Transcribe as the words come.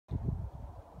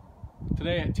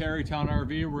Today at Terrytown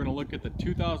RV, we're going to look at the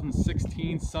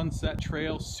 2016 Sunset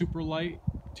Trail Super Lite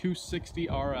 260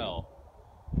 RL.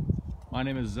 My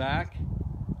name is Zach,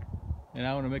 and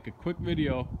I want to make a quick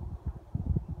video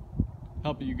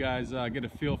helping you guys get a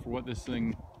feel for what this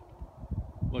thing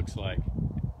looks like.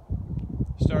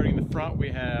 Starting in the front, we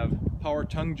have power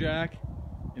tongue jack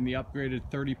and the upgraded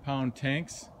 30-pound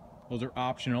tanks. Those are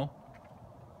optional,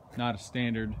 not a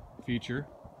standard feature.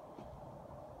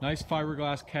 Nice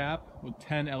fiberglass cap with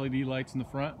 10 LED lights in the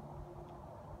front.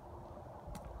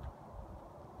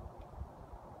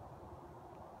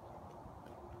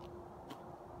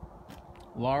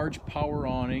 Large power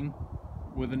awning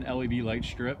with an LED light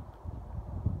strip.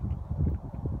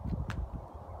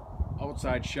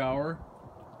 Outside shower.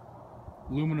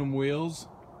 Aluminum wheels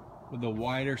with the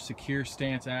wider secure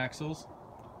stance axles.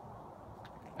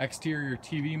 Exterior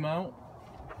TV mount.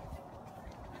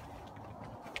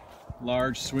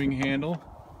 Large swing handle.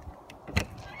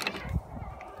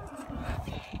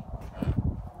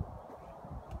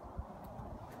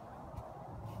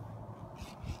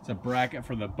 It's a bracket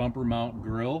for the bumper mount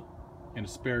grille and a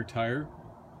spare tire,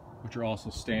 which are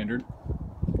also standard.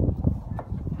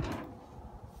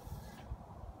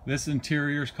 This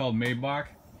interior is called Maybach.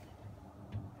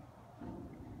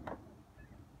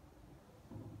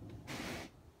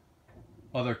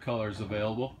 Other colors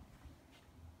available.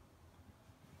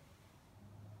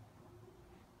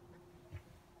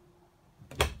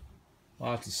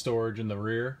 Lots of storage in the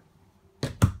rear.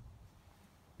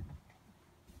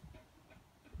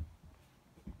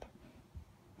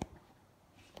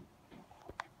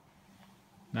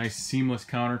 Nice seamless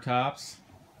countertops.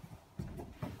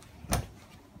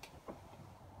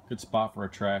 Good spot for a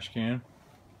trash can.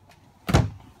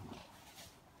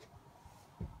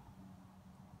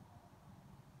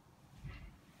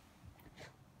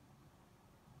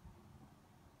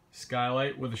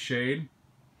 Skylight with a shade.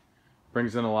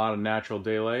 Brings in a lot of natural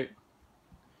daylight.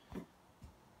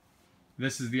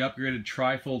 This is the upgraded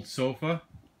tri-fold sofa.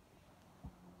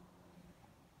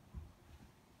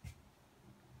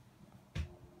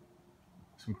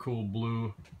 Some cool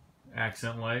blue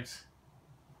accent lights.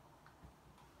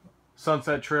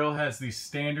 Sunset Trail has the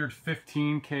standard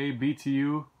 15K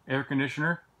BTU air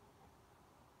conditioner,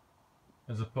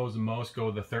 as opposed to most go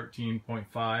with the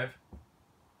 13.5.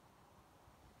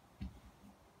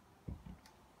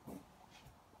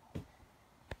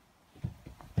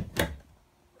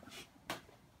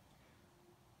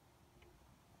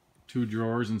 Two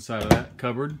drawers inside of that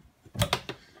cupboard.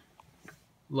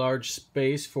 Large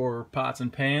space for pots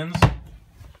and pans.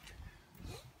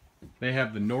 They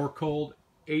have the Norcold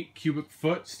 8 cubic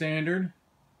foot standard.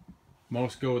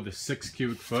 Most go with the 6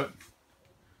 cubic foot.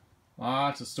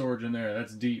 Lots of storage in there.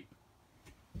 That's deep.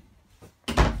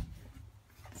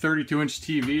 32-inch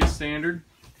TV is standard.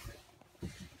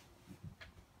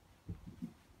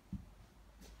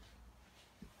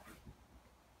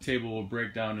 Table will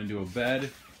break down into a bed.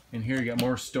 And here you got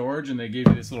more storage, and they gave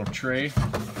you this little tray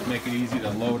to make it easy to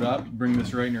load up. Bring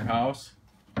this right in your house.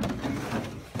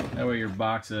 That way your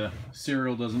box of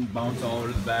cereal doesn't bounce all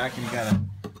over the back and you gotta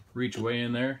reach way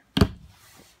in there.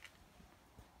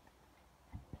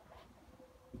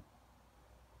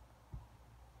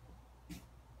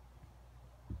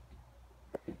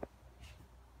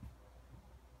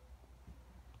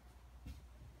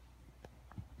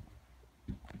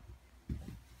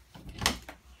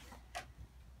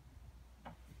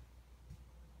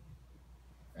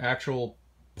 Actual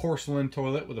porcelain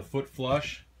toilet with a foot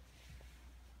flush.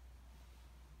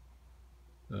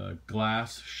 The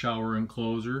glass shower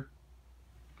enclosure.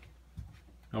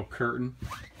 No curtain.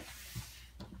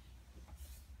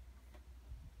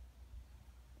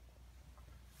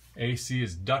 AC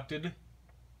is ducted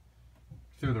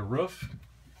through the roof.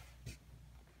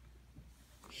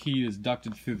 Heat is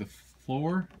ducted through the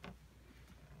floor.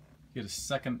 Get a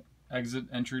second exit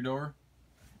entry door.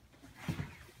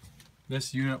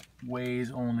 This unit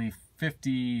weighs only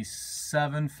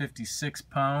 56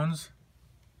 pounds.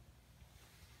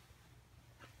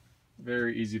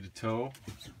 Very easy to tow.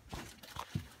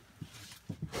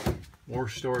 More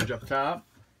storage up top.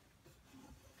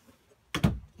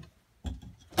 It's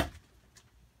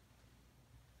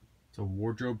a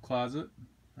wardrobe closet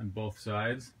on both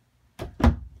sides.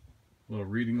 A little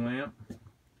reading lamp.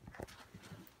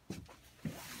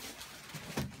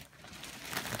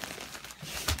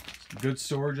 Good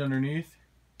storage underneath.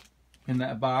 In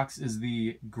that box is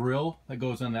the grill that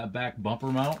goes on that back bumper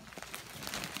mount.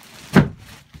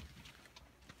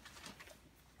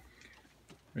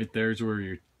 Right there is where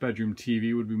your bedroom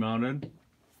TV would be mounted.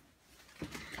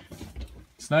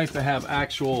 It's nice to have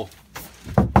actual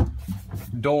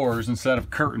doors instead of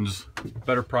curtains.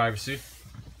 Better privacy.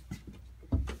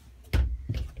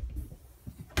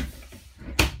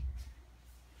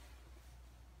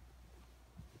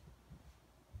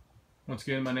 Once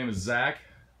again, my name is Zach.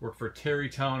 Work for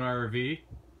Terrytown RV.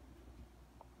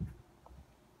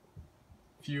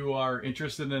 If you are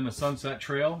interested in a Sunset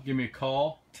Trail, give me a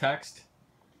call, text,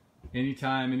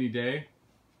 anytime, any day.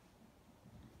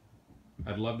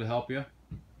 I'd love to help you.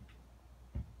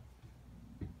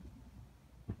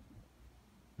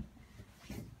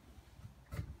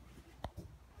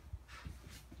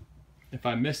 If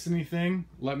I missed anything,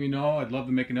 let me know. I'd love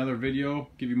to make another video,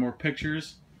 give you more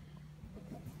pictures.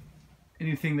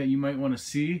 Anything that you might want to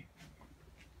see.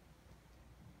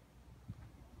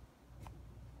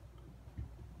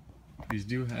 These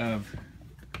do have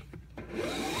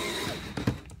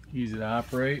easy to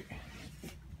operate.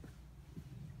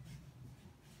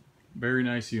 Very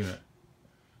nice unit.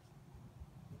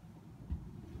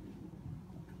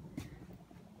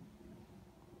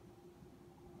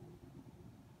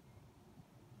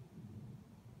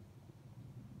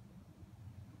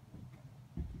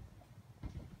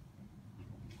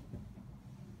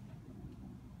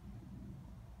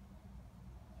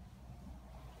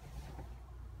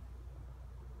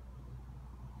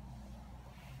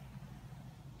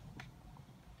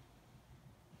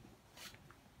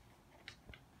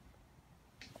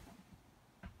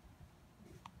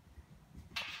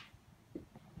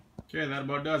 Okay, that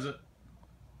about does it.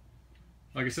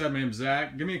 Like I said, my name's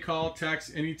Zach. Give me a call,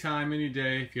 text, anytime, any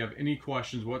day if you have any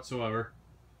questions whatsoever.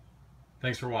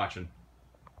 Thanks for watching.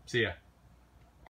 See ya.